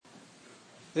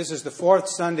This is the fourth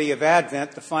Sunday of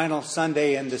Advent, the final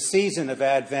Sunday in the season of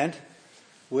Advent,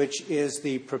 which is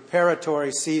the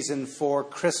preparatory season for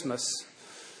Christmas.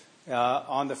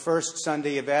 On the first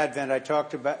Sunday of Advent, I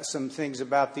talked about some things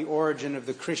about the origin of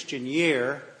the Christian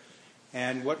year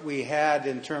and what we had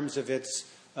in terms of its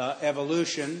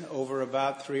evolution over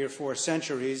about 3 or 4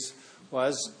 centuries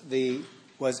was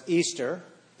Easter,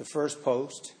 the first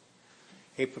post,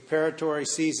 a preparatory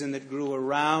season that grew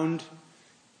around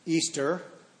Easter,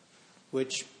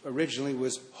 which originally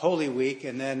was Holy Week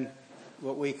and then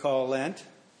what we call Lent,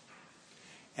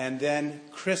 and then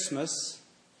Christmas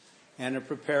and a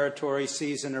preparatory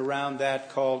season around that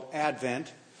called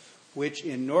Advent, which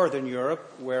in Northern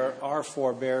Europe, where our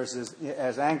forebears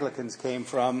as Anglicans came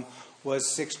from,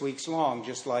 was 6 weeks long,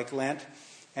 just like Lent,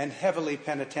 and heavily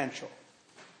penitential.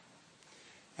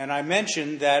 And I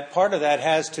mentioned that part of that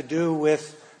has to do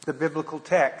with the biblical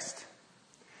text,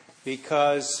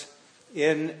 because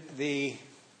in the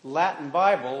Latin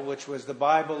Bible, which was the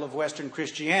Bible of Western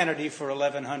Christianity for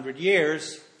 1100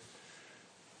 years,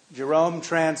 Jerome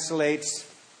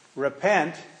translates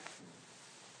repent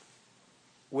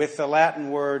with the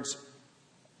Latin words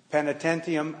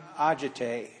penitentiam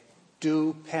agite,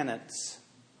 do penance.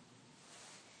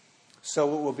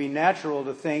 So it will be natural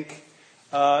to think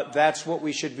that's what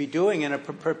we should be doing in a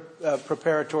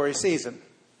preparatory season.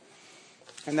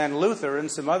 And then Luther and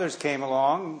some others came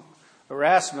along,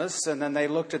 Erasmus, and then they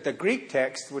looked at the Greek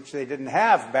text, which they didn't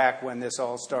have back when this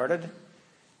all started,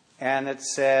 and it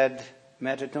said,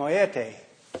 metanoete,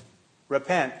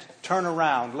 repent, turn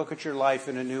around, look at your life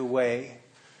in a new way,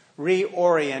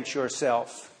 reorient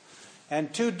yourself.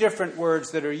 And 2 different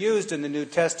words that are used in the New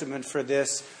Testament for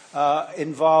this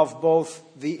involve both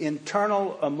the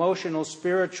internal, emotional,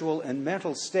 spiritual, and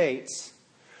mental states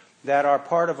that are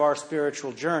part of our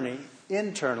spiritual journey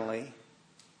internally,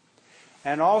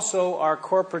 and also our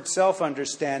corporate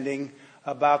self-understanding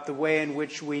about the way in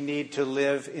which we need to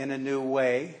live in a new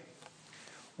way.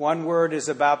 One word is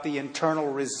about the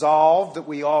internal resolve that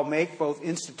we all make, both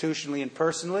institutionally and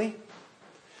personally.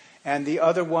 And the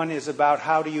other one is about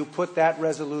how do you put that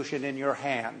resolution in your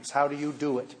hands? How do you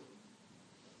do it?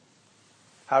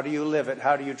 How do you live it?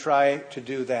 How do you try to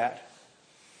do that?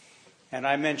 And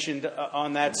I mentioned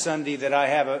on that Sunday that I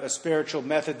have a spiritual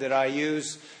method that I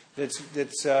use that's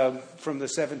from the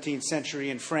 17th century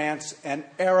in France, an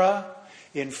era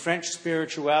in French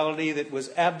spirituality that was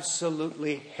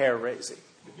absolutely hair-raising.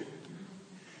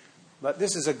 But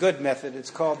this is a good method.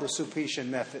 It's called the Sulpician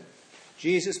method.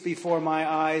 Jesus before my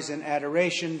eyes in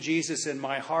adoration, Jesus in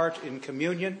my heart in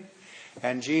communion,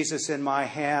 and Jesus in my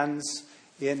hands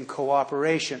in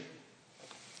cooperation.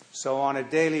 So on a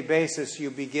daily basis,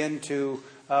 you begin to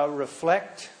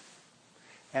reflect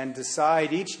and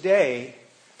decide each day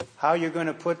how you're going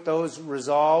to put those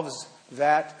resolves,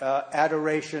 that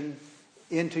adoration,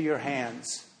 into your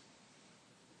hands.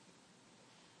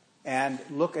 And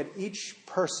look at each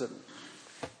person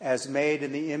as made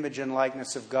in the image and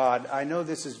likeness of God. I know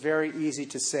this is very easy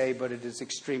to say, but it is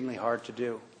extremely hard to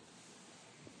do.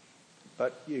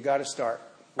 But you got to start.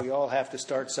 We all have to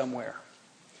start somewhere.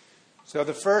 So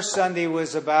the first Sunday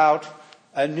was about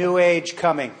a new age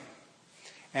coming.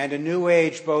 And a new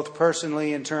age both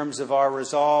personally in terms of our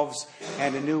resolves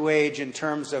and a new age in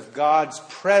terms of God's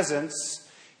presence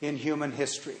in human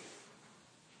history.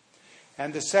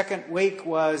 And the second week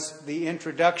was the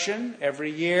introduction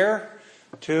every year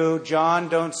to John,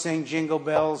 Don't Sing Jingle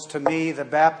Bells to Me, the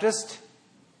Baptist,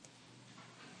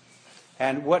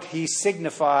 and what he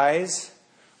signifies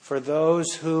for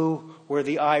those who were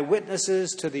the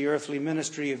eyewitnesses to the earthly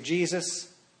ministry of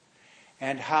Jesus,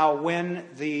 and how when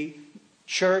the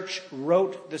church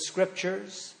wrote the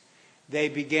scriptures, they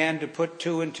began to put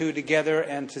 2 and 2 together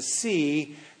and to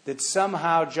see that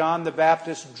somehow John the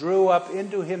Baptist drew up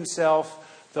into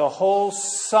himself the whole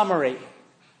summary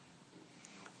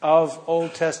of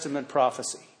Old Testament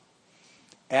prophecy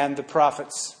and the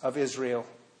prophets of Israel.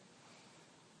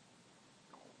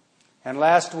 And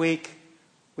last week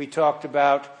we talked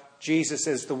about Jesus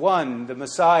as the one, the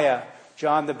Messiah.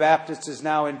 John the Baptist is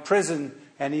now in prison,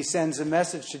 and he sends a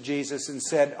message to Jesus and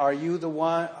said, are you the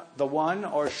one,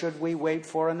 or should we wait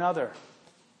for another?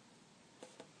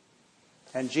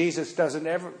 And Jesus doesn't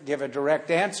ever give a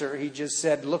direct answer. He just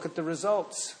said, look at the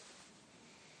results.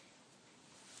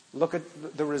 Look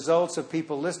at the results of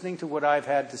people listening to what I've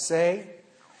had to say,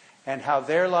 and how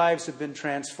their lives have been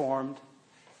transformed,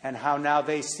 and how now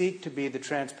they seek to be the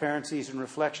transparencies and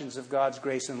reflections of God's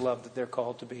grace and love that they're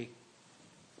called to be.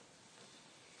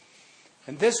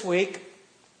 And this week,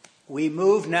 we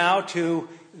move now to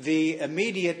the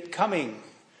immediate coming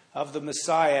of the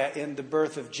Messiah in the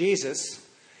birth of Jesus.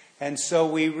 And so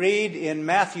we read in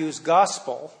Matthew's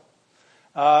Gospel,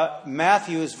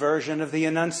 Matthew's version of the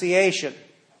Annunciation.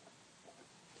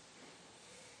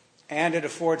 And it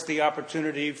affords the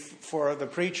opportunity for the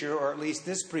preacher, or at least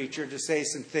this preacher, to say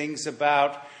some things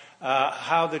about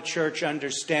how the church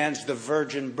understands the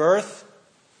virgin birth,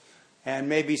 and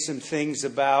maybe some things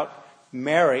about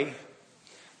Mary.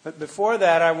 But before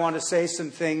that, I want to say some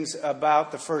things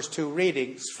about the first two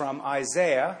readings from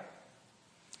Isaiah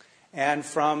and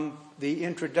from the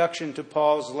introduction to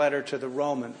Paul's letter to the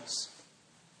Romans.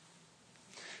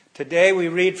 Today we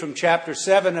read from chapter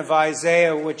 7 of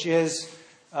Isaiah, which is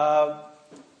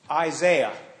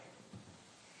Isaiah.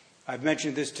 I've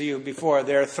mentioned this to you before.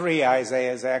 There are three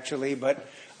Isaiahs actually, but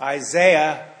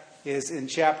Isaiah is in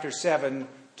chapter 7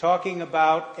 talking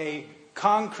about a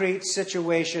concrete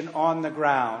situation on the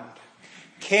ground.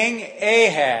 King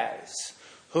Ahaz,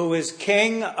 who is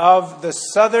king of the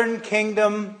southern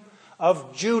kingdom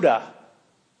of Judah,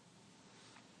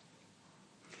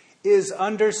 is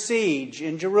under siege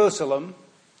in Jerusalem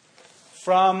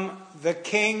from the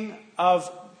king of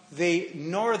the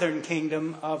northern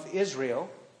kingdom of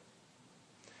Israel,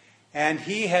 and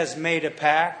he has made a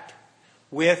pact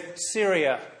with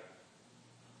Syria.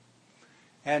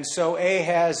 And so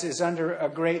Ahaz is under a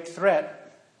great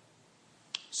threat.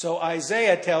 So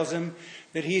Isaiah tells him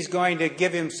that he's going to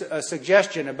give him a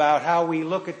suggestion about how we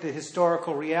look at the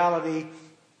historical reality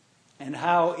and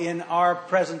how in our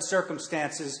present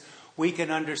circumstances we can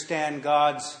understand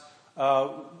God's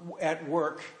at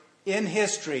work in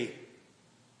history.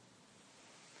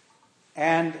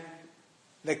 And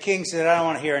the king said, I don't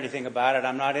want to hear anything about it.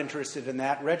 I'm not interested in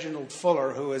that. Reginald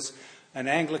Fuller, who is an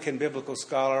Anglican biblical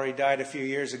scholar, he died a few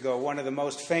years ago, one of the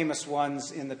most famous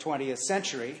ones in the 20th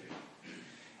century,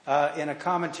 in a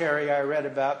commentary I read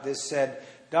about this said,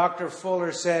 Dr.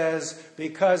 Fuller says,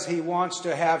 because he wants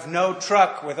to have no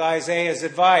truck with Isaiah's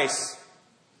advice.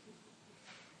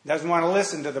 Doesn't want to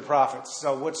listen to the prophets,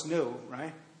 so what's new,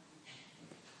 right?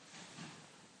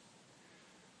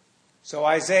 So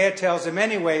Isaiah tells him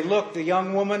anyway, look, the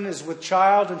young woman is with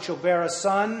child and shall bear a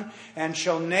son and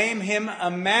shall name him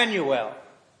Emmanuel.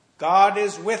 God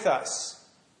is with us.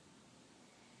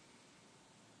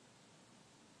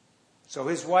 So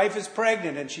his wife is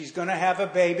pregnant and she's going to have a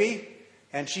baby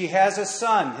and she has a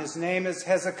son. His name is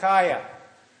Hezekiah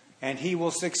and he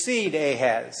will succeed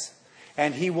Ahaz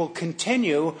and he will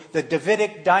continue the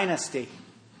Davidic dynasty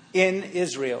in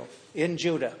Israel, in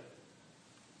Judah.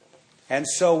 And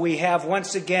so we have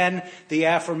once again the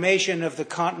affirmation of the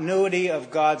continuity of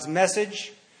God's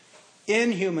message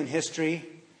in human history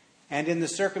and in the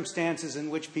circumstances in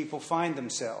which people find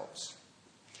themselves.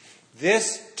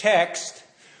 This text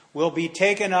will be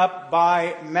taken up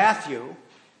by Matthew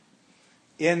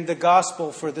in the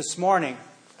gospel for this morning,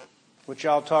 which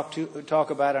I'll talk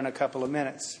about in a couple of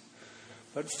minutes.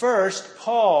 But first,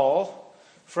 Paul,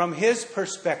 from his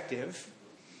perspective,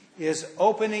 is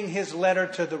opening his letter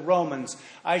to the Romans.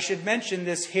 I should mention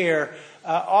this here.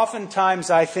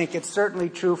 Oftentimes, I think it's certainly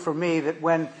true for me that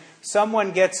when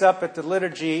someone gets up at the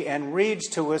liturgy and reads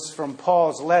to us from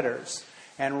Paul's letters,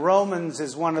 and Romans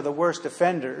is one of the worst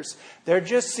offenders, there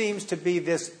just seems to be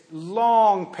this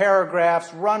long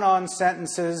paragraphs, run-on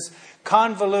sentences,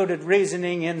 convoluted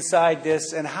reasoning inside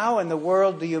this, and how in the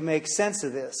world do you make sense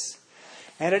of this?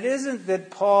 And it isn't that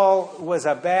Paul was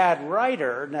a bad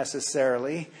writer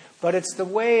necessarily, but it's the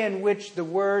way in which the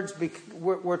words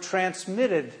were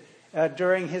transmitted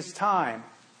during his time.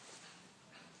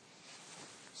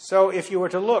 So if you were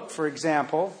to look, for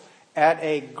example, at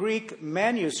a Greek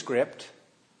manuscript,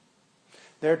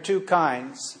 there are two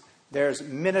kinds. There's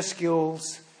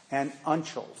minuscules and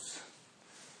uncials.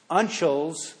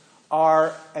 Uncials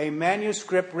are a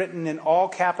manuscript written in all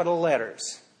capital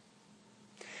letters.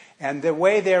 And the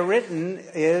way they're written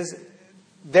is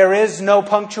there is no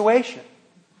punctuation.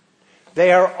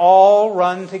 They are all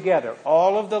run together.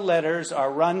 All of the letters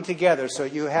are run together. So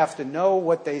you have to know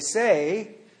what they say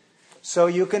so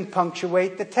you can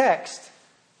punctuate the text.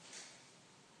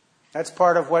 That's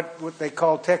part of what they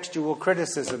call textual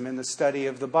criticism in the study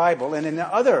of the Bible and in the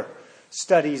other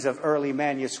studies of early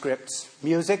manuscripts.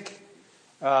 Music,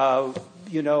 the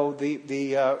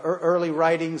early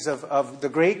writings of the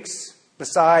Greeks,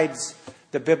 besides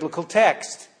the biblical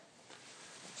text.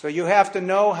 So you have to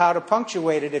know how to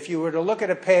punctuate it. If you were to look at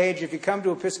a page, if you come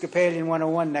to Episcopalian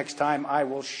 101 next time, I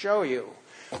will show you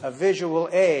a visual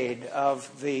aid of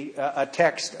a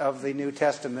text of the New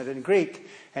Testament in Greek.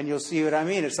 And you'll see what I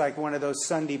mean. It's like one of those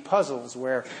Sunday puzzles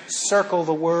where circle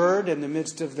the word in the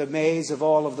midst of the maze of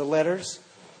all of the letters.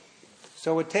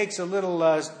 So it takes a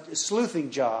little sleuthing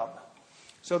job.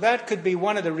 So that could be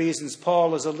one of the reasons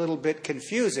Paul is a little bit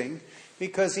confusing,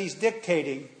 because he's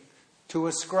dictating to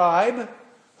a scribe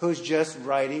who's just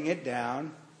writing it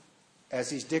down as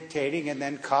he's dictating and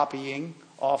then copying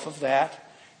off of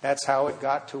that. That's how it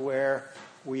got to where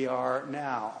we are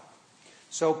now.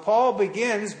 So Paul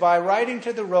begins by writing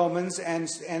to the Romans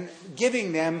and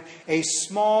giving them a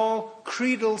small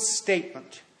creedal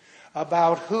statement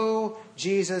about who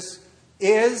Jesus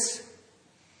is.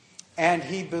 And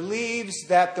he believes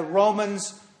that the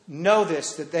Romans know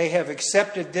this, that they have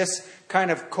accepted this kind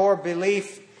of core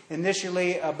belief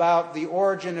initially about the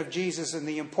origin of Jesus and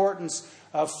the importance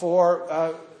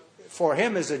for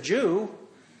him as a Jew,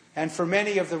 and for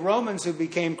many of the Romans who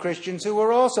became Christians who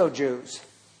were also Jews.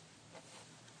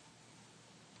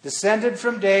 Descended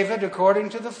from David according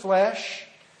to the flesh,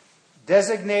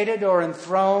 designated or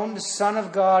enthroned Son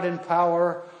of God in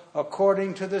power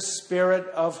according to the Spirit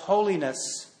of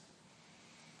holiness.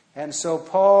 And so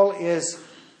Paul is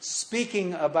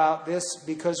speaking about this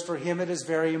because for him it is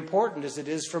very important, as it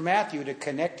is for Matthew, to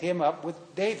connect him up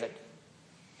with David.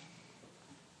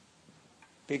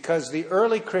 Because the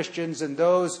early Christians and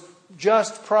those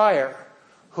just prior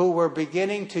who were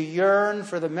beginning to yearn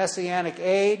for the Messianic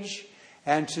age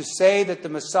and to say that the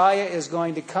Messiah is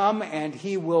going to come and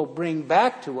he will bring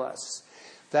back to us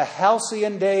the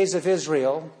halcyon days of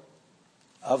Israel,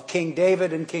 of King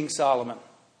David and King Solomon.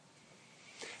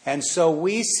 And so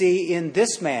we see in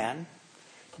this man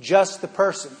just the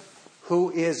person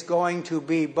who is going to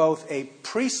be both a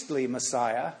priestly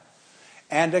Messiah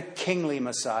and a kingly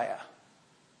Messiah.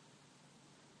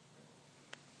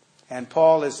 And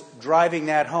Paul is driving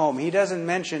that home. He doesn't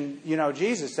mention,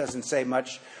 Jesus doesn't say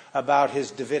much about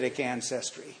his Davidic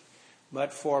ancestry.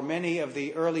 But for many of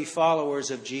the early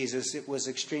followers of Jesus, it was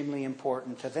extremely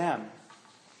important to them.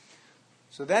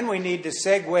 So then we need to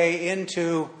segue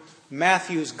into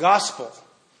Matthew's gospel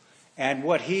and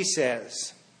what he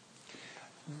says.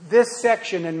 This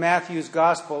section in Matthew's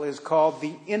gospel is called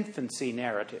the infancy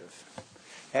narrative.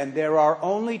 And there are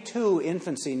only 2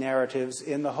 infancy narratives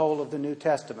in the whole of the New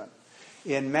Testament,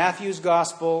 in Matthew's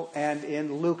gospel and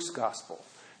in Luke's gospel.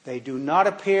 They do not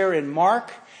appear in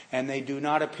Mark and they do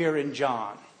not appear in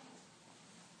John.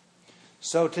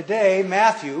 So today,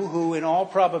 Matthew, who in all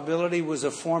probability was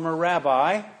a former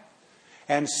rabbi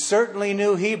and certainly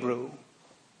knew Hebrew,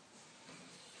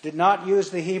 did not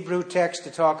use the Hebrew text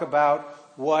to talk about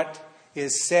what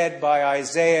is said by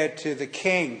Isaiah to the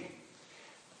king.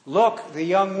 Look, the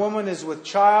young woman is with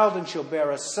child and shall bear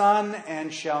a son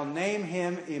and shall name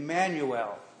him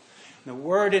Emmanuel. The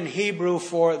word in Hebrew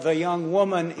for the young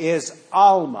woman is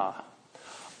Alma.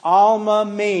 Alma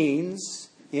means,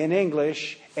 in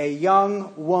English, a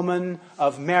young woman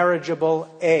of marriageable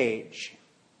age.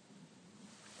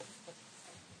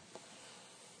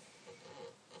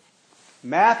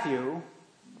 Matthew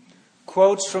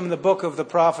quotes from the book of the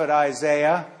prophet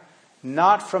Isaiah,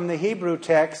 not from the Hebrew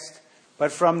text,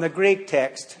 but from the Greek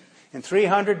text. In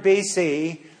 300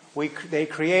 BC, they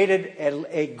created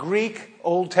a Greek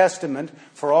Old Testament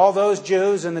for all those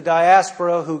Jews in the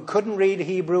diaspora who couldn't read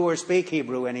Hebrew or speak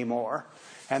Hebrew anymore.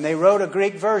 And they wrote a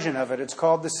Greek version of it. It's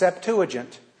called the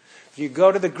Septuagint. If you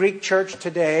go to the Greek church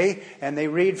today and they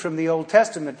read from the Old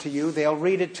Testament to you, they'll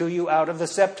read it to you out of the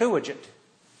Septuagint.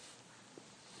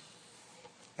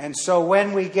 And so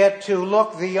when we get to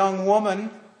look, the young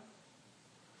woman,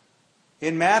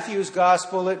 in Matthew's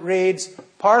gospel it reads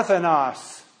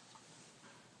Parthenos,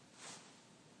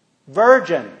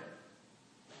 virgin,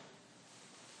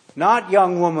 not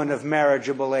young woman of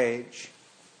marriageable age,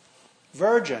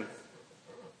 virgin.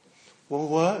 Well,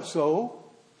 what? So?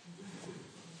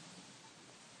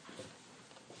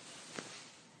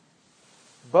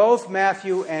 Both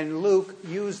Matthew and Luke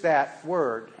use that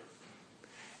word.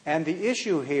 And the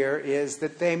issue here is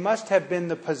that they must have been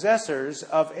the possessors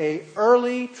of an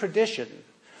early tradition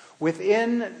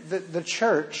within the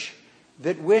church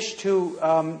that wished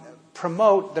to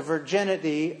promote the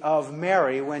virginity of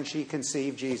Mary when she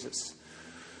conceived Jesus.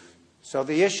 So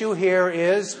the issue here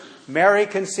is Mary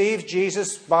conceives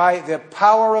Jesus by the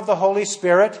power of the Holy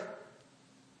Spirit.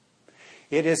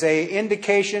 It is an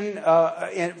indication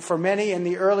for many in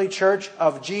the early church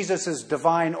of Jesus'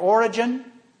 divine origin.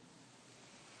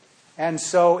 And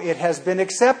so it has been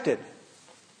accepted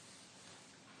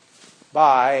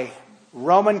by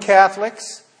Roman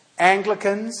Catholics,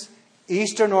 Anglicans,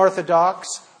 Eastern Orthodox,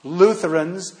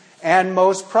 Lutherans, and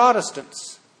most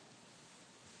Protestants.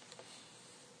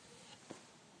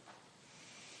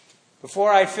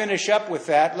 Before I finish up with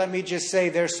that, let me just say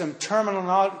there's some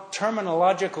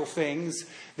terminological things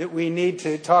that we need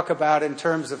to talk about in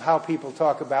terms of how people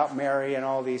talk about Mary and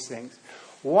all these things.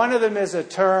 One of them is a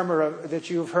term that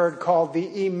you've heard called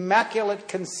the Immaculate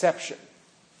Conception.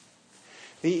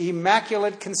 The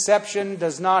Immaculate Conception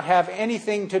does not have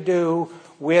anything to do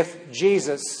with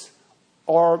Jesus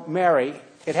or Mary.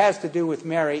 It has to do with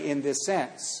Mary in this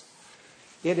sense.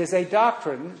 It is a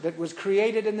doctrine that was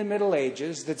created in the Middle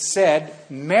Ages that said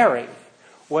Mary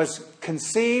was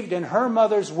conceived in her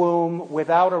mother's womb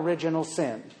without original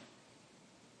sin.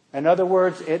 In other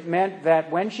words, it meant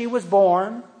that when she was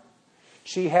born,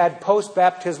 she had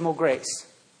post-baptismal grace.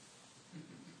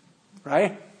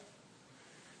 Right?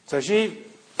 So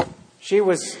she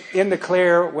was in the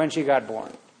clear when she got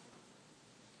born.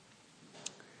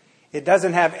 It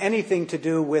doesn't have anything to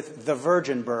do with the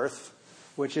virgin birth,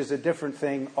 which is a different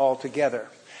thing altogether.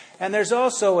 And there's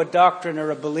also a doctrine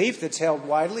or a belief that's held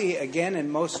widely, again,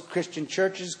 in most Christian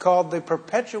churches, called the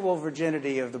perpetual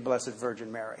virginity of the Blessed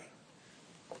Virgin Mary.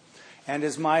 And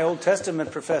as my Old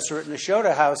Testament professor at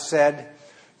Nashotah House said,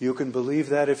 you can believe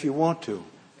that if you want to.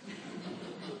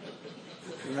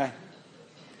 Right?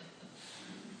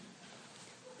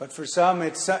 But for some,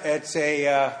 it's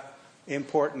a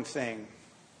important thing.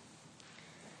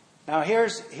 Now,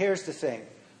 here's the thing.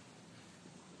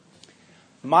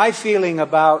 My feeling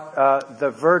about the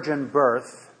virgin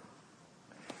birth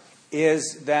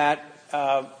is that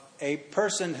a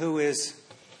person who has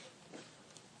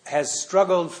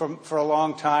struggled for a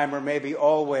long time, or maybe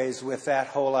always, with that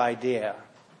whole idea,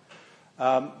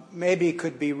 maybe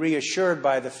could be reassured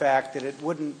by the fact that it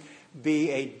wouldn't be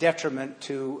a detriment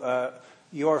to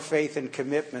your faith and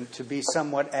commitment to be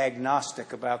somewhat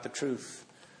agnostic about the truth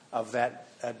of that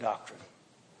doctrine.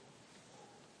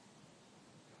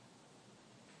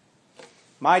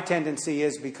 My tendency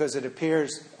is, because it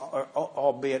appears,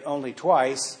 albeit only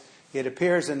twice, it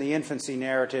appears in the infancy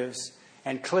narratives,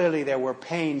 and clearly there were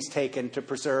pains taken to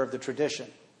preserve the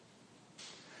tradition.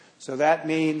 So that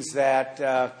means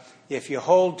that if you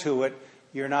hold to it,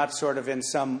 you're not sort of in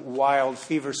some wild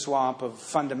fever swamp of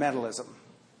fundamentalism.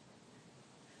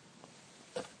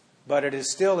 But it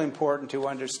is still important to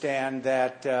understand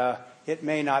that it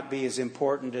may not be as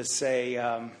important as, say,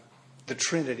 the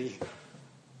Trinity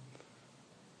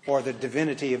or the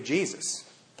divinity of Jesus,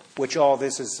 which all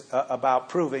this is about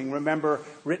proving. Remember,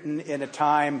 written in a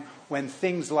time when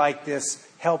things like this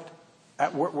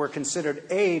were considered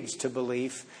aids to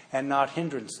belief and not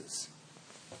hindrances.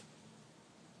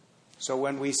 So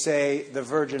when we say the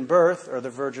virgin birth or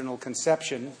the virginal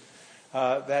conception,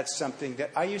 that's something that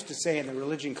I used to say in the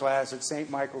religion class at St.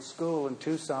 Michael's School in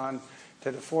Tucson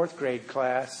to the 4th grade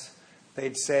class.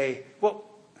 They'd say, well,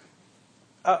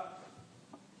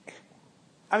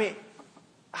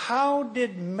 how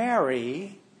did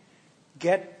Mary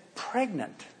get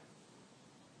pregnant?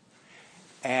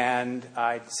 And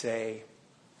I'd say,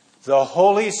 the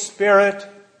Holy Spirit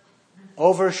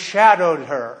overshadowed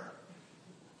her.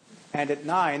 And at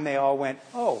 9, they all went,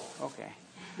 oh, okay.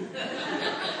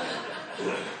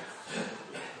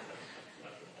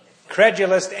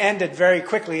 Credulousness ended very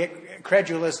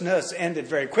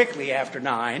quickly after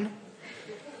 9.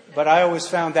 But I always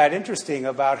found that interesting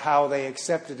about how they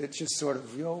accepted it, just sort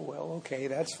of, oh, well, okay,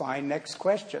 that's fine, next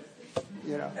question,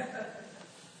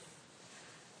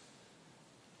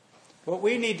 What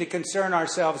we need to concern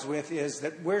ourselves with is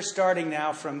that we're starting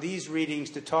now from these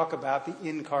readings to talk about the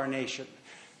incarnation,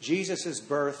 Jesus'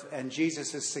 birth and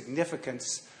Jesus'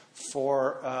 significance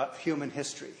for human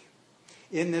history.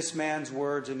 In this man's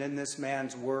words and in this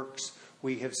man's works,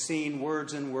 we have seen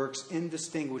words and works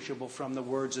indistinguishable from the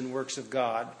words and works of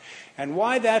God. And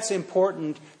why that's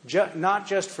important, not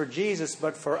just for Jesus,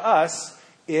 but for us,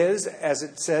 is, as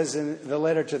it says in the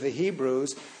letter to the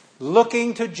Hebrews,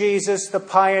 looking to Jesus, the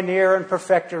pioneer and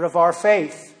perfecter of our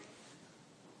faith.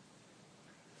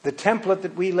 The template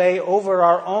that we lay over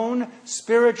our own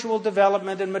spiritual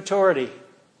development and maturity.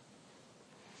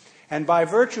 And by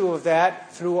virtue of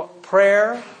that, through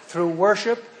prayer, through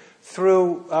worship,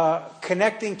 through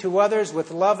connecting to others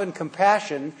with love and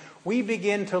compassion, we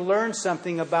begin to learn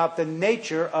something about the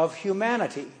nature of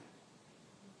humanity.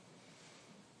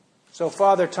 So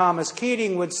Father Thomas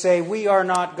Keating would say, we are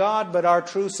not God, but our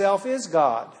true self is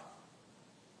God.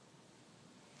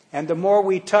 And the more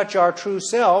we touch our true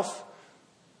self,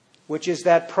 which is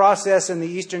that process in the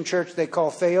Eastern Church they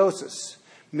call theosis,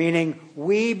 meaning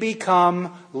we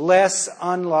become less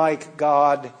unlike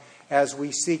God as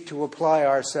we seek to apply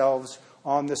ourselves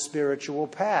on the spiritual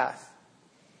path.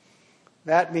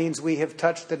 That means we have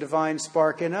touched the divine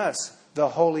spark in us, the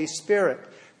Holy Spirit,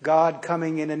 God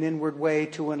coming in an inward way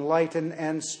to enlighten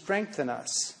and strengthen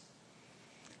us.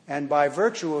 And by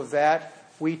virtue of that,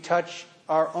 we touch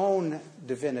our own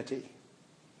divinity.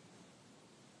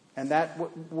 And that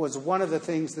was one of the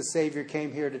things the Savior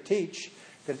came here to teach.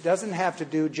 That it doesn't have to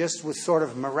do just with sort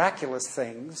of miraculous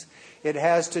things. It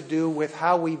has to do with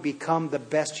how we become the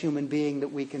best human being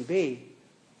that we can be.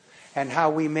 And how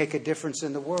we make a difference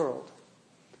in the world.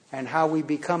 And how we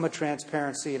become a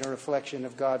transparency and a reflection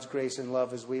of God's grace and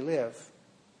love as we live.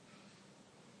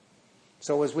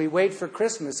 So as we wait for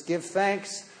Christmas, give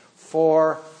thanks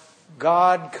for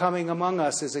God coming among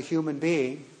us as a human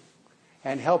being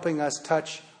and helping us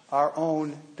touch our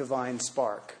own divine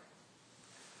spark.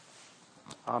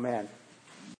 Amen.